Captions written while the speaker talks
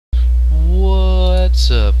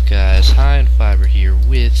What's up, guys? High and Fiber here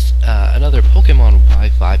with another Pokemon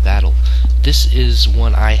Wi-Fi battle. This is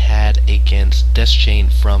one I had against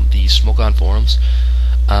Deschain from the Smogon forums.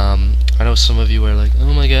 I know some of you are like,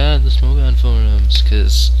 oh my god, the Smogon forums,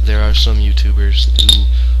 because there are some YouTubers who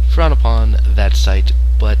frown upon that site,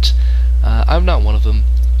 but I'm not one of them.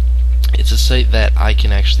 It's a site that I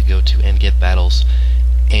can actually go to and get battles,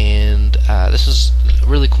 and this is a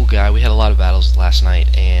really cool guy. We had a lot of battles last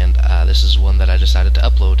night, and this is one that I decided to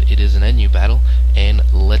upload. It is an NU battle, and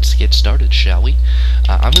let's get started, shall we?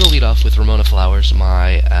 I'm going to lead off with Ramona Flowers,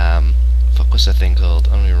 my, fuck, what's that thing called?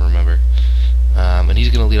 I don't even remember. And he's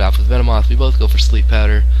going to lead off with Venomoth. We both go for Sleep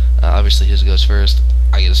Powder. Obviously his goes first.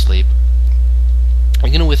 I get a sleep. I'm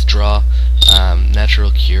going to withdraw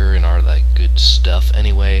Natural Cure and our like good stuff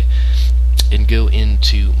anyway, and go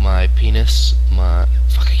into my penis.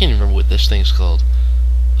 Fuck, I can't even remember what this thing's called.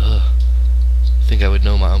 Ugh. I think I would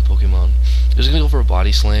know my own Pokemon. I was gonna go for a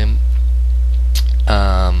Body Slam.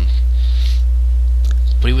 But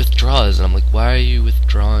he withdraws, and I'm like, why are you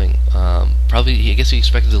withdrawing? Probably, I guess he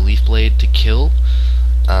expected the Leaf Blade to kill.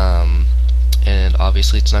 And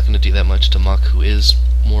obviously it's not gonna do that much to Muck, who is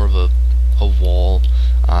more of a wall,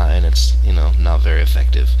 and it's, you know, not very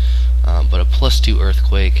effective. But a +2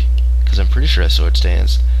 Earthquake, because I'm pretty sure I Sword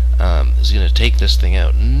Stance, is going to take this thing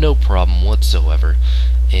out, no problem whatsoever,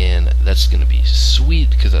 and that's going to be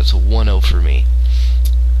sweet, because that's a 1-0 for me.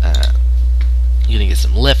 You're going to get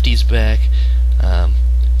some lefties back.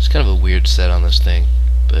 It's kind of a weird set on this thing,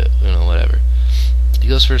 but, you know, whatever. He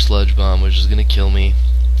goes for a Sludge Bomb, which is going to kill me,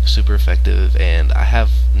 super effective, and I have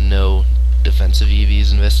no defensive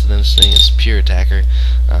EVs invested in this thing. It's pure attacker,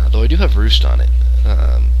 though I do have Roost on it,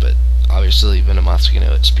 but obviously Venomoth's going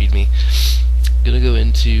to outspeed me. Gonna go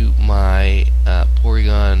into my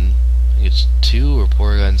Porygon, I think it's 2 or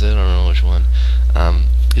Porygon Z, I don't know which one.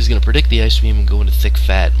 He's gonna predict the Ice Beam and go into Thick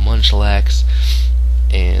Fat Munchlax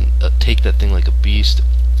and take that thing like a beast.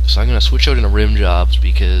 So I'm gonna switch out into Rim Jobs,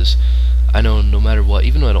 because I know no matter what,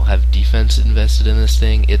 even though I don't have defense invested in this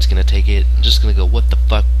thing, it's gonna take it. I'm just gonna go, what the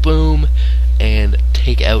fuck, boom, and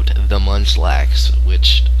take out the Munchlax,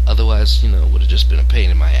 which otherwise, you know, would have just been a pain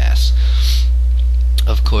in my ass.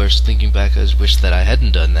 Of course, thinking back, I wish that I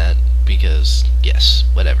hadn't done that, because, yes,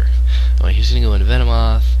 whatever. Anyway, he's going to go into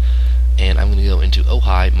Venomoth, and I'm going to go into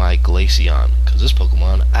Ojai, my Glaceon, because this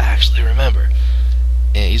Pokemon I actually remember.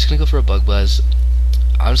 And he's going to go for a Bug Buzz.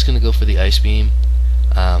 I'm just going to go for the Ice Beam.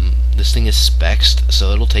 This thing is spexed,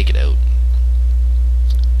 so it'll take it out.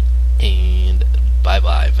 And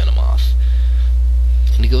bye-bye, Venomoth.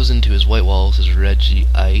 And he goes into his White Walls, his Reggie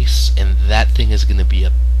Ice, and that thing is going to be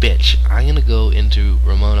a bitch. I'm going to go into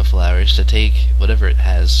Ramona Flowers to take whatever it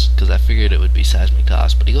has, because I figured it would be Seismic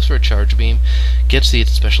Toss, but he goes for a Charge Beam, gets the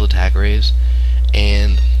special attack raise,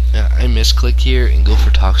 and I misclick here and go for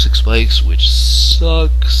Toxic Spikes, which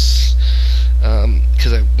sucks,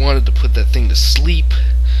 because I wanted to put that thing to sleep,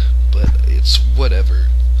 but it's whatever.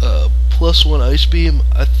 +1 Ice Beam,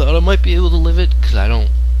 I thought I might be able to live it, because I don't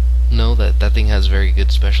know that that thing has very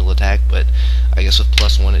good special attack, but I guess with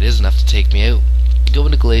 +1 it is enough to take me out. Go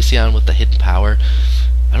into Glaceon with the Hidden Power.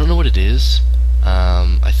 I don't know what it is.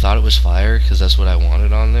 I thought it was Fire, because that's what I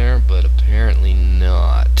wanted on there, but apparently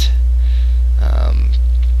not.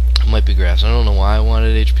 It might be Grass. I don't know why I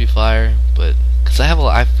wanted HP Fire, but because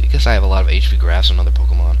I guess I have a lot of HP Grass on other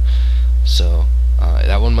Pokemon, so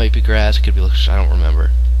that one might be Grass. It could be. I don't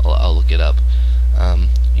remember. I'll look it up.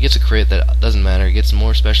 He gets a crit. That doesn't matter. He gets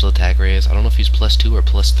more special attack raise. I don't know if he's +2 or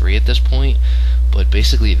 +3 at this point, but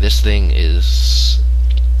basically this thing is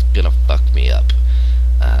gonna fuck me up.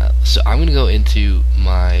 So I'm gonna go into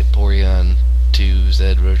my Porygon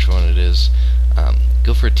 2Z, which one it is.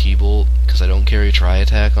 Go for a T-Bolt, because I don't carry a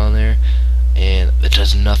Tri-Attack on there, and it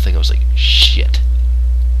does nothing. I was like, shit.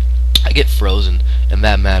 I get frozen, and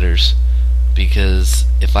that matters, because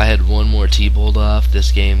if I had one more T-Bolt off,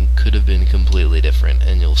 this game could have been completely different,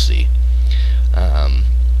 and you'll see.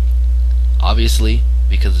 Obviously,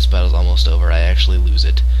 because this battle's almost over, I actually lose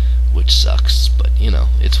it, which sucks, but, you know,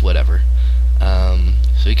 it's whatever.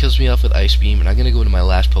 So he kills me off with Ice Beam, and I'm going to go into my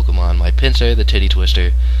last Pokemon, my Pinsir, the Titty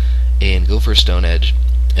Twister, and go for Stone Edge.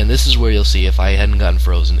 And this is where you'll see, if I hadn't gotten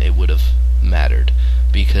frozen, it would have mattered,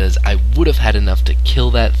 because I would have had enough to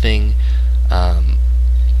kill that thing.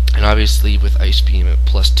 And obviously with Ice Beam at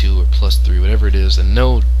 +2 or +3, whatever it is, and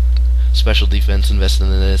no special defense invested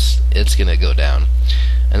in this, it's going to go down.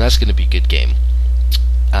 And that's going to be a good game.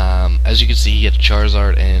 As you can see, he had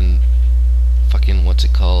Charizard and fucking, what's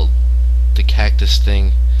it called? The cactus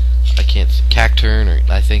thing. Cacturn, or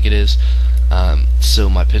I think it is. So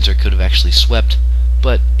my Pinsir could have actually swept,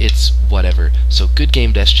 but it's whatever. So good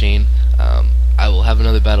game, Deschain. I will have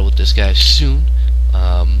another battle with this guy soon.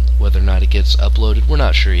 Whether or not it gets uploaded, we're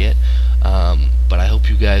not sure yet. But I hope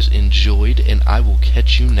you guys enjoyed, and I will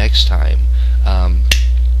catch you next time.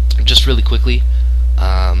 Just really quickly,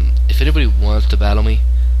 if anybody wants to battle me,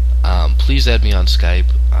 please add me on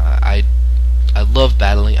Skype. I love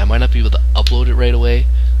battling. I might not be able to upload it right away,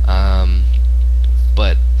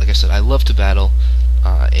 but like I said, I love to battle,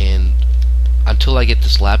 and until I get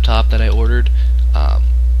this laptop that I ordered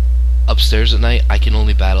upstairs at night, I can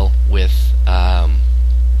only battle with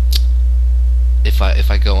if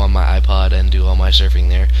I go on my iPod and do all my surfing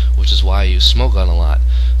there, which is why I use Smogon a lot.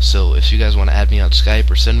 So if you guys want to add me on Skype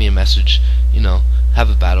or send me a message, have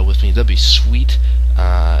a battle with me, that'd be sweet.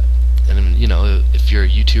 And if you're a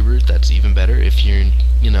YouTuber, that's even better. If you're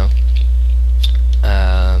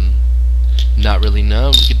not really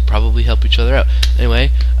known, we could probably help each other out.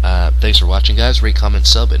 Anyway, thanks for watching, guys. Rate, comment,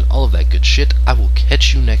 sub, and all of that good shit. I will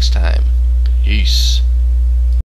catch you next time. Peace.